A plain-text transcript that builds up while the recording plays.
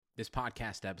This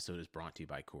podcast episode is brought to you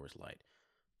by Coors Light.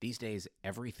 These days,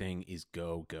 everything is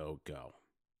go, go, go.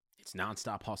 It's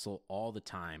nonstop hustle all the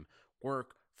time.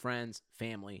 Work, friends,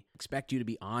 family expect you to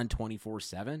be on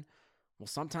 24/7. Well,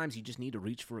 sometimes you just need to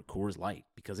reach for a Coors Light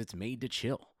because it's made to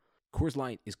chill. Coors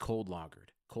Light is cold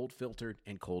lagered, cold filtered,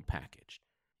 and cold packaged.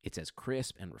 It's as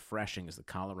crisp and refreshing as the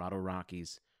Colorado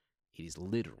Rockies. It is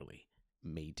literally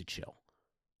made to chill.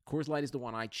 Coors Light is the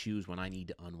one I choose when I need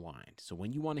to unwind. So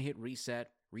when you want to hit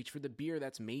reset, reach for the beer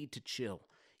that's made to chill.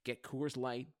 Get Coors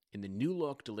Light in the new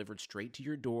look delivered straight to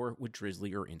your door with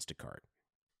Drizzly or Instacart.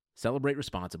 Celebrate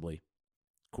responsibly.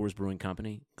 Coors Brewing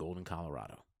Company, Golden,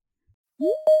 Colorado.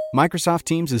 Microsoft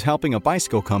Teams is helping a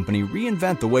bicycle company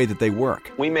reinvent the way that they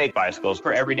work. We make bicycles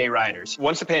for everyday riders.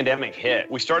 Once the pandemic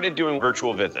hit, we started doing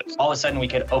virtual visits. All of a sudden, we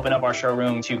could open up our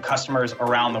showroom to customers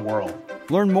around the world.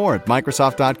 Learn more at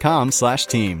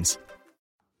Microsoft.com/Teams.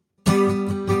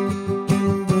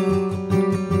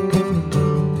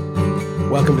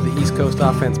 Welcome to the East Coast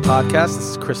Offense Podcast. This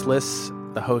is Chris Liss,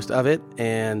 the host of it,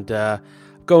 and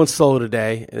going solo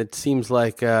today. It seems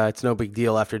like it's no big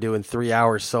deal after doing 3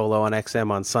 hours solo on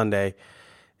XM on Sunday,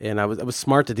 and I was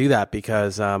smart to do that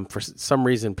because for some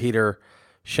reason Peter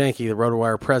Shanky, the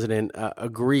RotoWire president,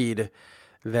 agreed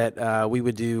that we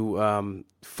would do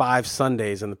 5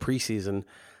 Sundays in the preseason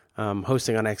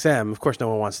hosting on XM. Of course, no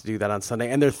one wants to do that on Sunday,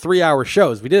 and they're 3-hour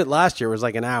shows. We did it last year; it was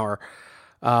like an hour.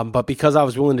 But because I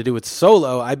was willing to do it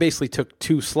solo, I basically took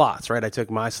 2 slots, right? I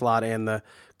took my slot and the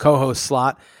co-host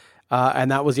slot, and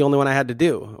that was the only one I had to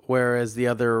do. Whereas the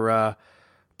other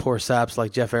poor saps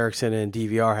like Jeff Erickson and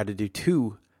DVR had to do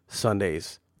 2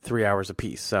 Sundays, 3 hours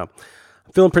apiece. So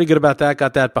I'm feeling pretty good about that.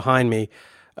 Got that behind me.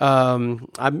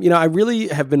 I really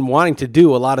have been wanting to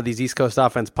do a lot of these East Coast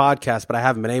Offense podcasts, but I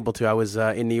haven't been able to. I was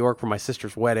in New York for my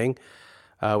sister's wedding,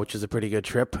 which was a pretty good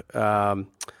trip.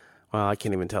 Well, I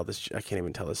can't even tell this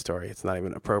story. It's not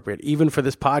even appropriate, even for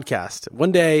this podcast.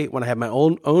 One day, when I have my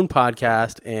own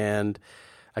podcast and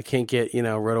I can't get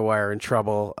RotoWire in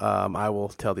trouble, I will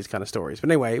tell these kind of stories. But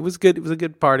anyway, it was good. It was a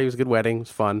good party. It was a good wedding. It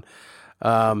was fun.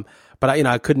 But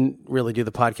I couldn't really do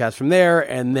the podcast from there.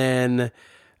 And then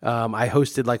I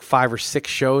hosted like 5 or 6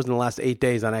 shows in the last 8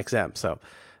 days on XM. So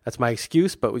that's my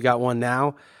excuse. But we got one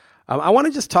now. I want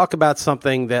to just talk about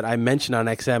something that I mentioned on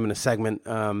XM in a segment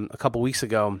a couple weeks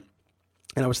ago.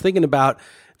 And I was thinking about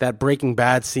that Breaking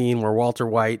Bad scene where Walter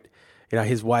White,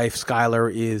 his wife Skyler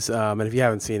is, and if you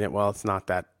haven't seen it, well, this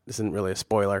isn't really a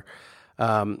spoiler.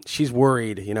 She's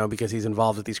worried, because he's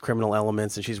involved with these criminal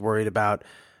elements, and she's worried about,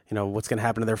 what's going to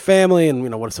happen to their family,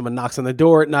 and what if someone knocks on the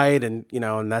door at night, and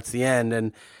and that's the end.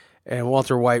 And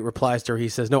Walter White replies to her, he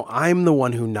says, "No, I'm the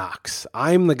one who knocks.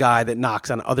 I'm the guy that knocks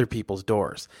on other people's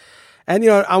doors." And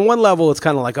on one level, it's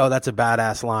kind of like, oh, that's a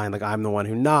badass line, like I'm the one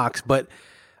who knocks, but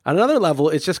on another level,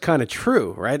 it's just kind of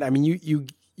true, right? I mean, you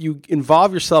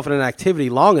involve yourself in an activity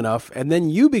long enough, and then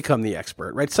you become the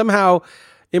expert, right? Somehow,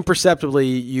 imperceptibly,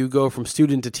 you go from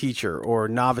student to teacher or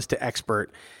novice to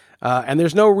expert, and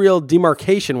there's no real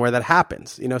demarcation where that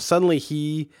happens. Suddenly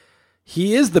he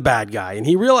is the bad guy, and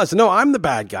he realizes, no, I'm the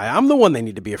bad guy. I'm the one they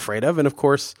need to be afraid of. And of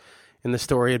course, in the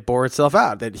story, it bore itself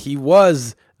out that he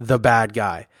was the bad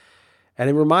guy. And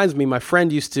it reminds me, my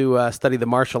friend used to study the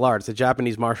martial arts, the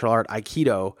Japanese martial art,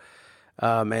 Aikido,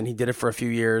 and he did it for a few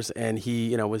years, and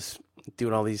he, was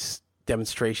doing all these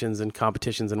demonstrations and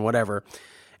competitions and whatever.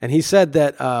 And he said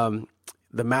that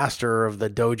the master of the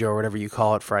dojo, or whatever you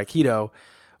call it for Aikido,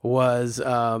 was, he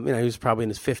was probably in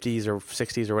his 50s or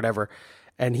 60s or whatever.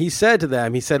 And he said to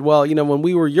them, well, when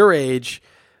we were your age,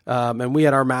 and we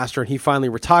had our master, and he finally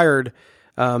retired,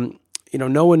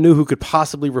 no one knew who could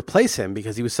possibly replace him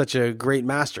because he was such a great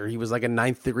master. He was like a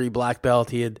 9th degree black belt.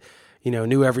 He had,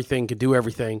 knew everything, could do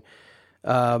everything.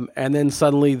 And then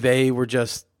suddenly they were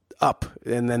just up,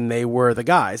 and then they were the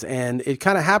guys. And it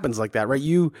kind of happens like that, right?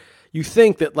 You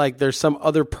think that like there's some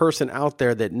other person out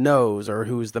there that knows or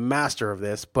who's the master of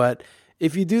this, but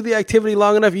if you do the activity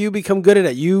long enough, you become good at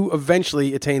it. You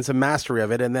eventually attain some mastery of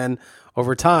it, and then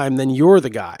over time, then you're the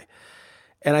guy.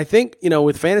 And I think,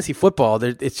 with fantasy football,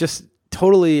 it's just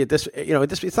totally at this,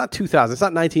 it's not 2000, it's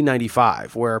not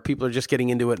 1995 where people are just getting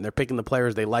into it and they're picking the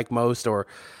players they like most, or,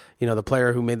 the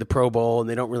player who made the Pro Bowl, and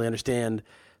they don't really understand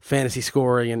fantasy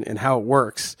scoring and how it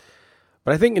works.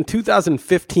 But I think in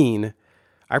 2015,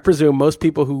 I presume most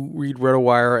people who read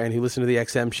RotoWire and who listen to the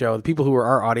XM show, the people who are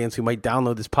our audience who might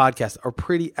download this podcast, are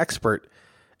pretty expert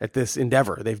at this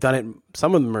endeavor. They've done it.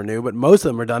 Some of them are new, but most of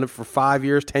them are done it for 5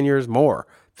 years, 10 years more,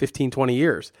 15, 20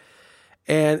 years.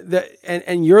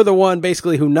 And you're the one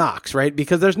basically who knocks, right?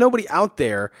 Because there's nobody out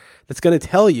there that's going to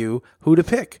tell you who to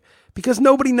pick, because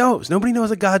nobody knows. Nobody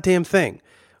knows a goddamn thing.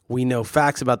 We know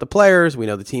facts about the players. We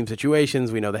know the team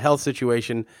situations. We know the health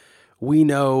situation. We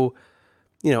know,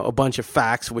 a bunch of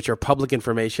facts which are public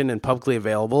information and publicly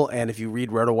available. And if you read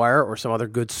RotoWire or some other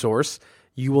good source,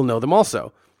 you will know them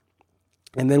also.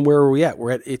 And then where are we at?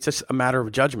 It's just a matter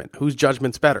of judgment. Whose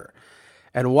judgment's better?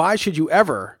 And why should you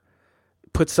ever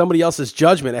put somebody else's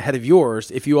judgment ahead of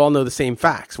yours if you all know the same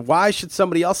facts? Why should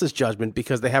somebody else's judgment,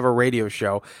 because they have a radio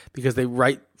show, because they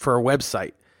write for a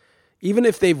website, even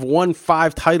if they've won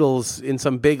 5 titles in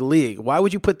some big league, why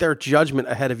would you put their judgment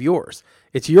ahead of yours?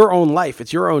 It's your own life.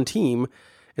 It's your own team.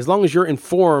 As long as you're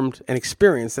informed and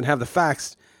experienced and have the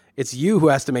facts, it's you who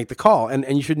has to make the call. And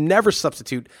you should never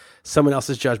substitute someone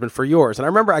else's judgment for yours. And I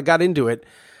remember I got into it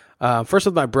first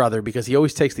with my brother, because he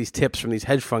always takes these tips from these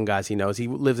hedge fund guys he knows. He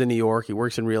lives in New York. He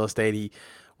works in real estate. He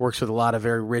works with a lot of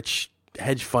very rich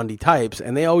hedge fundy types,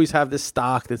 and they always have this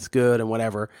stock that's good and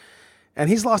whatever. And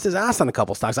he's lost his ass on a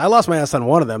couple stocks. I lost my ass on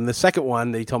one of them. The second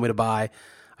one that he told me to buy,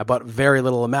 I bought very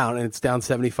little amount, and it's down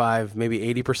 75, maybe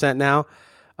 80% now.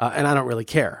 And I don't really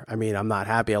care. I mean, I'm not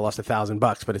happy I lost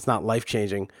 $1,000, but it's not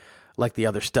life-changing like the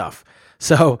other stuff.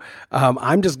 So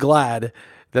I'm just glad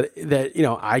that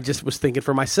I just was thinking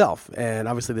for myself. And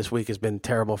obviously this week has been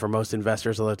terrible for most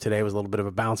investors, although today was a little bit of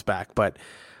a bounce back. But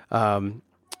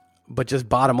just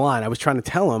bottom line, I was trying to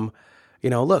tell him,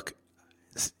 look,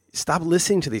 stop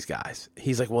listening to these guys.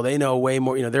 He's like, well, they know way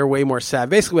more, they're way more savvy.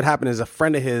 Basically what happened is a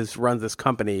friend of his runs this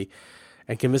company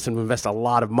and convinced him to invest a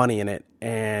lot of money in it.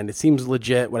 And it seems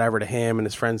legit, whatever, to him, and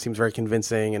his friend seems very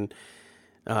convincing. And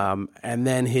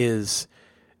then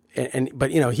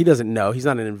but he doesn't know. He's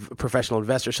not a professional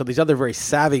investor. So these other very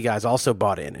savvy guys also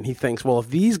bought in. And he thinks, well, if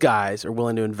these guys are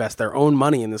willing to invest their own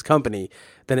money in this company,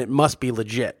 then it must be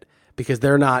legit, because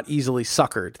they're not easily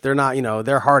suckered. They're not,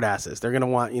 they're hard asses. They're going to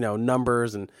want,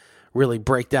 numbers and really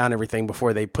break down everything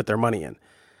before they put their money in.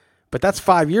 But that's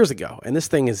 5 years ago. And this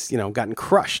thing has, gotten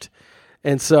crushed.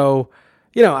 And so,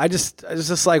 I was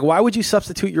just like, why would you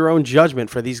substitute your own judgment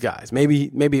for these guys?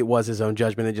 Maybe it was his own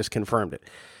judgment and just confirmed it.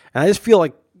 And I just feel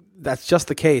like that's just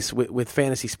the case with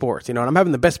fantasy sports, and I'm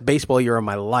having the best baseball year of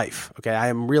my life. Okay. I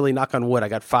am really, knock on wood, I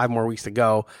got 5 more weeks to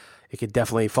go. It could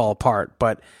definitely fall apart,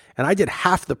 and I did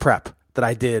half the prep that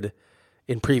I did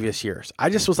in previous years. I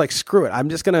just was like, screw it. I'm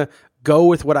just going to go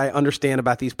with what I understand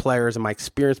about these players and my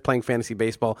experience playing fantasy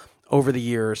baseball over the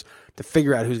years to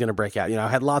figure out who's going to break out. I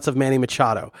had lots of Manny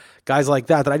Machado, guys like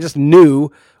that I just knew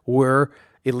were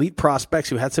elite prospects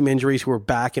who had some injuries, who were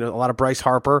back, a lot of Bryce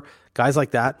Harper, guys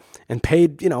like that, and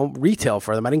paid, retail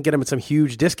for them. I didn't get them at some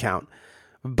huge discount,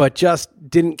 but just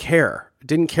didn't care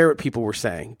what people were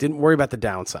saying, didn't worry about the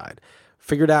downside,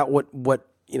 figured out what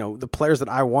the players that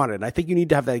I wanted. And I think you need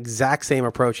to have that exact same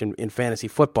approach in fantasy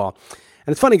football.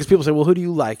 And it's funny because people say, well, who do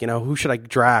you like? Who should I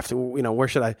draft? Where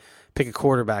should I pick a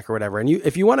quarterback or whatever? And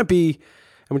if you want to be,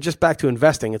 and we're just back to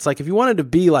investing, it's like if you wanted to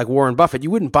be like Warren Buffett,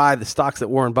 you wouldn't buy the stocks that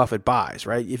Warren Buffett buys,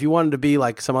 right? If you wanted to be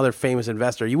like some other famous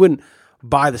investor, you wouldn't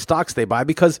buy the stocks they buy,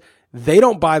 because they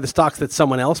don't buy the stocks that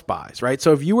someone else buys, right?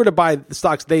 So if you were to buy the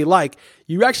stocks they like,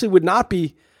 you actually would not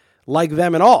be like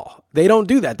them at all. They don't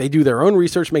do that. They do their own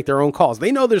research, make their own calls.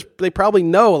 They probably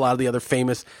know a lot of the other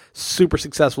famous, super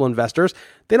successful investors.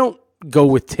 They don't go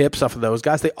with tips off of those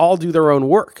guys. They all do their own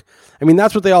work. I mean,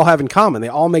 that's what they all have in common. They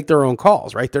all make their own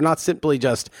calls, right? They're not simply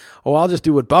just, I'll just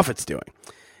do what Buffett's doing.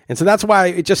 And so that's why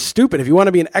it's just stupid. If you want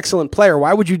to be an excellent player,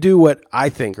 why would you do what I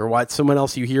think or what someone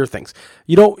else you hear thinks?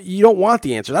 You don't want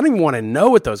the answers. I don't even want to know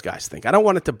what those guys think. I don't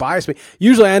want it to bias me.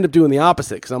 Usually I end up doing the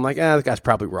opposite, because I'm like, that guy's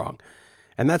probably wrong.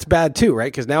 And that's bad too,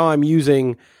 right? Because now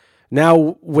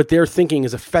what they're thinking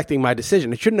is affecting my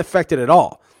decision. It shouldn't affect it at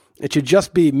all. It should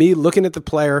just be me looking at the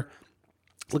player,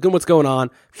 looking at what's going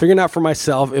on, figuring out for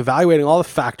myself, evaluating all the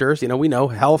factors. We know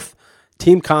health,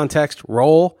 team context,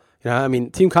 role.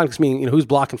 Team context meaning, who's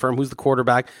blocking for him, who's the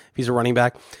quarterback, if he's a running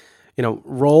back.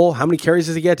 Role, how many carries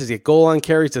does he get? Does he get goal line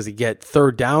carries? Does he get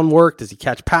third down work? Does he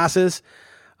catch passes?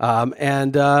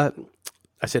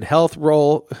 I said health,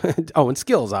 role, and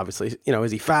skills, obviously.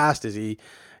 Is he fast? Is he,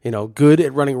 good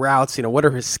at running routes? What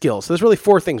are his skills? So there's really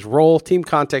 4 things: role, team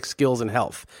context, skills, and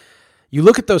health. You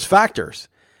look at those factors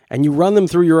and you run them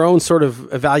through your own sort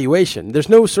of evaluation. There's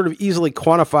no sort of easily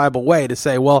quantifiable way to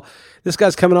say, well, this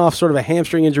guy's coming off sort of a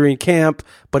hamstring injury in camp,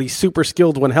 but he's super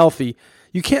skilled when healthy.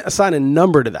 You can't assign a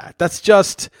number to that. That's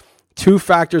just 2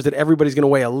 factors that everybody's going to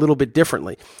weigh a little bit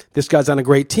differently. This guy's on a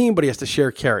great team, but he has to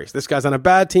share carries. This guy's on a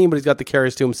bad team, but he's got the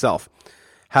carries to himself.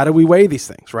 How do we weigh these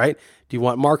things, right? Do you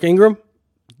want Mark Ingram?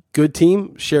 Good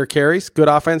team, share carries. Good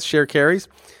offense, share carries.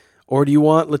 Or do you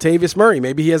want Latavius Murray?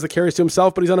 Maybe he has the carries to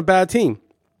himself, but he's on a bad team.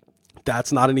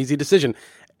 That's not an easy decision.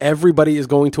 Everybody is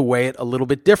going to weigh it a little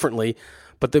bit differently,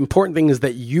 but the important thing is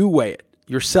that you weigh it.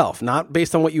 yourself, not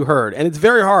based on what you heard. And it's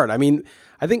very hard. I mean,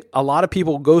 I think a lot of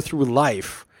people go through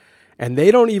life and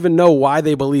they don't even know why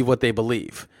they believe what they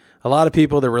believe. A lot of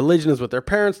people, their religion is what their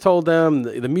parents told them.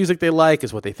 The music they like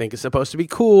is what they think is supposed to be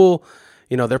cool.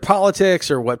 Their politics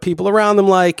or what people around them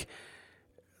like.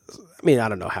 I mean, I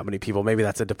don't know how many people, maybe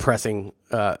that's a depressing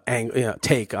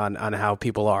take on how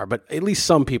people are, but at least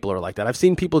some people are like that. I've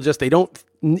seen people they don't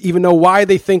even know why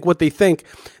they think what they think.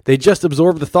 They just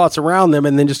absorb the thoughts around them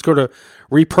and then just go to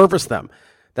repurpose them.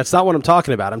 That's not what I'm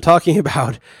talking about. I'm talking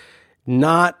about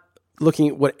not looking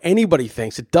at what anybody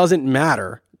thinks. It doesn't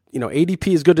matter.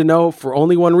 ADP is good to know for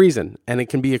only one reason, and it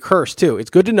can be a curse too. It's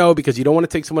good to know because you don't want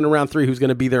to take someone in round 3 who's going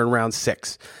to be there in round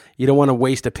 6. You don't want to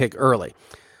waste a pick early.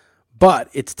 But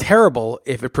it's terrible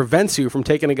if it prevents you from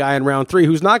taking a guy in round 3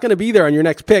 who's not going to be there on your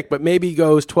next pick, but maybe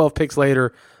goes 12 picks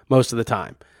later most of the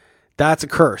time. That's a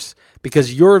curse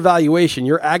because your evaluation,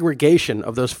 your aggregation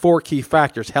of those 4 key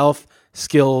factors, health,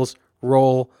 skills,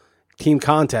 role, team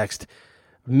context,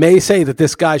 may say that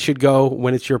this guy should go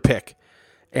when it's your pick.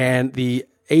 And the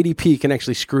ADP can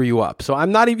actually screw you up. So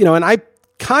I'm not even, and I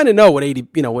kind of know what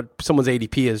what someone's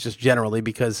ADP is just generally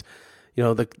because,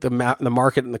 the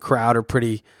market and the crowd are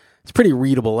pretty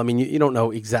readable. I mean, you don't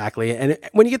know exactly. And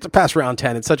when you get to past round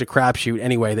 10, it's such a crapshoot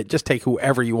anyway that just take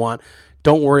whoever you want.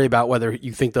 Don't worry about whether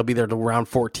you think they'll be there to round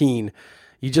 14.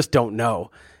 You just don't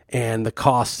know. And the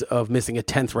cost of missing a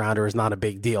 10th rounder is not a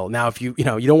big deal. Now, if you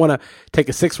don't want to take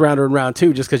a 6th rounder in round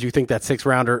 2 just because you think that 6th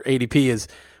rounder ADP is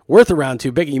worth a round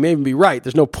 2 big, and you may even be right.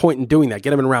 There's no point in doing that.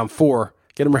 Get him in round 4,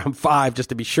 get him round 5 just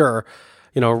to be sure,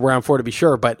 round 4 to be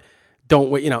sure, but don't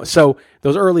wait, so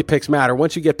those early picks matter.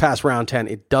 Once you get past round 10,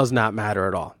 it does not matter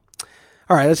at all.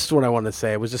 All right, that's just what I wanted to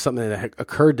say. It was just something that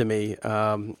occurred to me,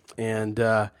 man,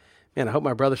 I hope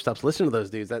my brother stops listening to those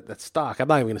dudes. That stock, I'm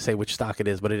not even going to say which stock it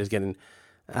is, but it is getting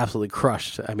absolutely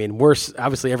crushed. I mean, worse,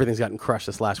 obviously everything's gotten crushed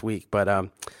this last week,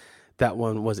 but that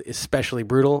one was especially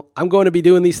brutal. I'm going to be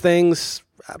doing these things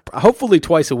hopefully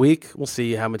twice a week. We'll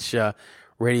see how much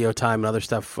radio time and other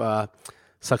stuff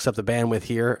sucks up the bandwidth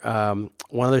here.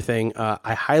 One other thing,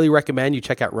 I highly recommend you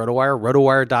check out RotoWire,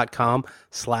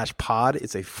 rotowire.com/pod.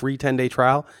 It's a free 10-day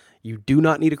trial. You do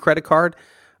not need a credit card.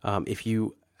 If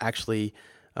you actually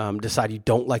decide you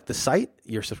don't like the site,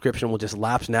 your subscription will just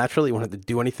lapse naturally. You won't have to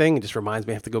do anything. It just reminds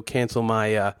me I have to go cancel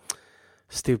my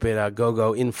stupid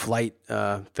GoGo in-flight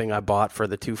thing I bought for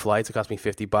the 2 flights. It cost me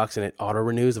 $50 and it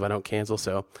auto-renews if I don't cancel.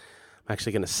 So I'm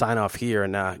actually going to sign off here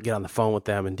and get on the phone with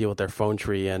them and deal with their phone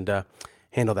tree and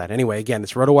handle that. Anyway, again,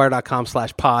 it's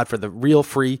rotowire.com/pod for the real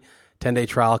free 10-day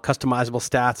trial, customizable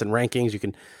stats and rankings. You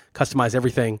can customize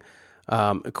everything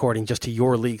according just to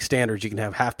your league standards. You can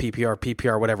have half PPR,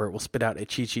 PPR, whatever. It will spit out a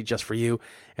cheat sheet just for you.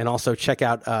 And also check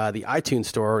out the iTunes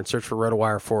store and search for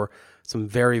RotoWire for some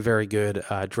very, very good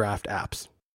draft apps.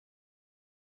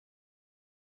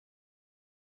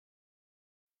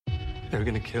 They're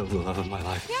going to kill the love of my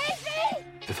life. Casey!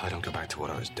 If I don't go back to what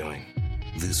I was doing.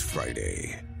 This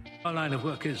Friday. Our line of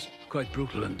work is quite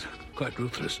brutal and quite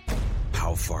ruthless.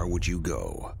 How far would you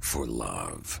go for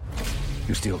love?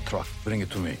 You steal truck, bring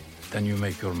it to me. Then you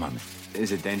make your money.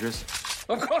 Is it dangerous?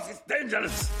 Of course it's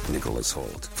dangerous! Nicholas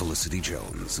Hoult, Felicity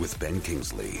Jones, with Ben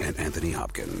Kingsley and Anthony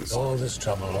Hopkins. All this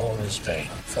trouble, all this pain,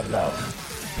 for love.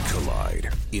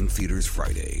 Collide. In theaters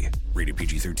Friday. Rated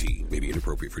PG-13. May be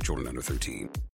inappropriate for children under 13.